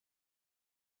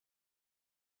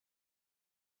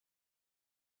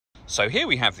So here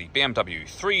we have the BMW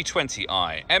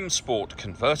 320i M Sport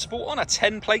convertible on a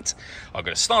 10 plate. I'm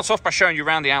going to start off by showing you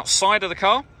around the outside of the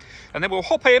car, and then we'll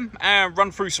hop in and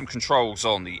run through some controls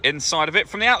on the inside of it.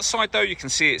 From the outside though, you can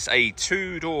see it's a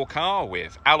two-door car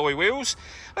with alloy wheels.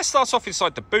 Let's start off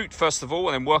inside the boot first of all,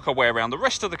 and then work our way around the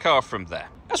rest of the car from there.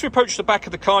 As we approach the back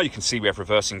of the car, you can see we have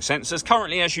reversing sensors.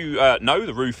 Currently, as you know,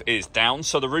 the roof is down,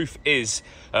 so the roof is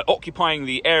occupying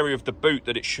the area of the boot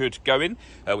that it should go in,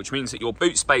 which means that your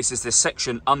boot space is this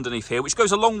section underneath here, which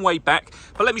goes a long way back.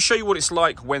 But let me show you what it's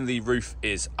like when the roof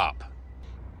is up.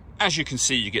 As you can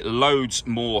see, you get loads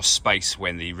more space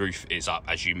when the roof is up,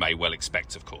 as you may well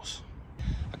expect, of course.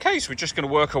 Okay, so we're just going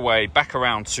to work our way back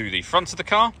around to the front of the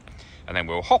car, and then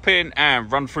we'll hop in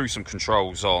and run through some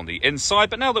controls on the inside.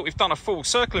 But now that we've done a full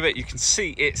circle of it, you can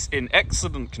see it's in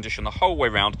excellent condition the whole way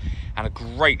around, and a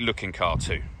great looking car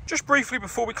too. Just briefly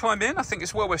before we climb in, I think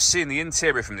it's well worth seeing the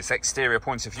interior from this exterior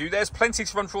point of view. There's plenty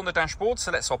to run through on the dashboard,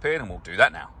 so let's hop in and we'll do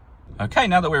that now. Okay,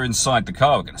 now that we're inside the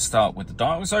car, we're going to start with the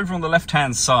dials. Over on the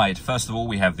left-hand side, first of all,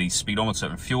 we have the speedometer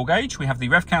and fuel gauge. We have the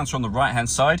rev counter on the right-hand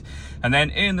side. And then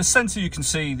in the center, you can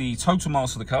see the total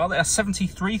miles of the car. They are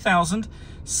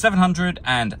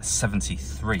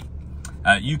 73,773.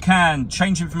 You can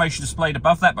change information displayed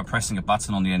above that by pressing a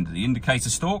button on the end of the indicator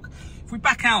stalk. If we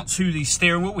back out to the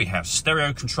steering wheel, we have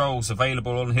stereo controls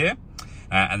available on here.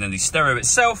 And then the stereo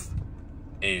itself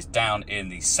is down in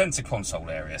the center console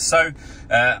area. So,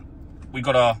 we've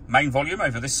got our main volume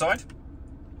over this side.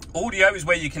 Audio is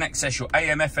where you can access your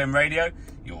AM, FM radio,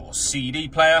 your CD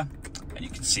player, and you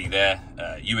can see there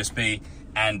USB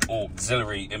and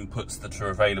auxiliary inputs that are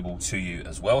available to you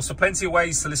as well. So plenty of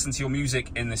ways to listen to your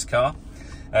music in this car.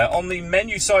 On the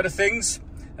menu side of things,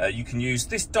 you can use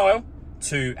this dial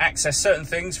to access certain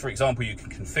things. For example, you can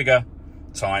configure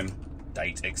time,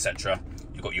 date, etc.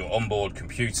 You've got your onboard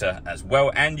computer as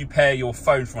well, and you pair your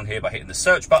phone from on here by hitting the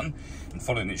search button and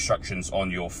following the instructions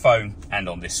on your phone and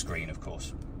on this screen, of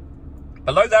course.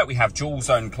 Below that, we have dual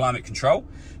zone climate control.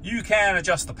 You can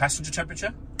adjust the passenger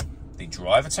temperature, the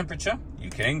driver temperature. You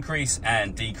can increase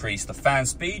and decrease the fan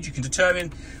speed. You can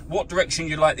determine what direction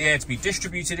you'd like the air to be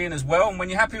distributed in as well. And when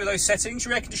you're happy with those settings,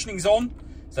 your air conditioning's on,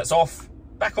 so that's off,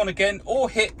 back on again, or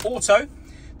hit auto.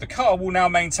 The car will now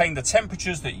maintain the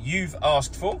temperatures that you've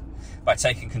asked for by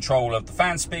taking control of the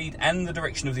fan speed and the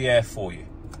direction of the air for you.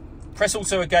 Press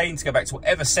auto again to go back to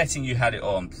whatever setting you had it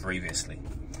on previously.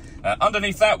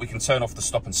 Underneath that, we can turn off the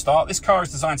stop and start. This car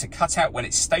is designed to cut out when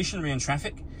it's stationary in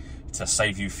traffic to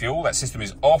save you fuel. That system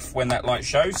is off when that light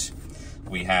shows.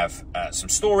 We have some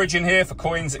storage in here for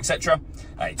coins, etc.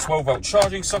 A 12-volt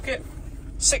charging socket,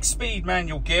 6-speed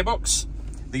manual gearbox,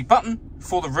 the button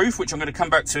for the roof, which I'm going to come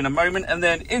back to in a moment, and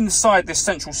then inside this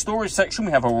central storage section,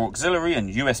 we have our auxiliary and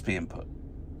USB input.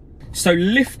 So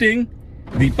lifting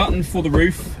the button for the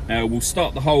roof will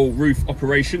start the whole roof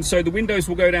operation. So the windows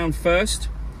will go down first.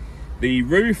 The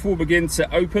roof will begin to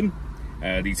open.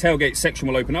 The tailgate section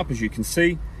will open up, as you can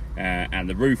see, and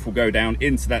the roof will go down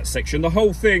into that section. The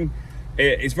whole thing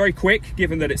is very quick,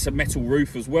 given that it's a metal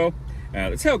roof as well.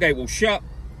 The tailgate will shut,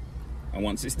 and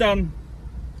once it's done,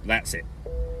 that's it.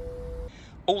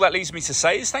 All that leaves me to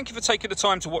say is thank you for taking the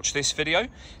time to watch this video.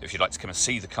 If you'd like to come and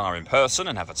see the car in person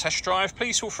and have a test drive,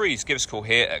 please feel free to give us a call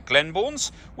here at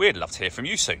Glenbourne's. We'd love to hear from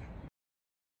you soon.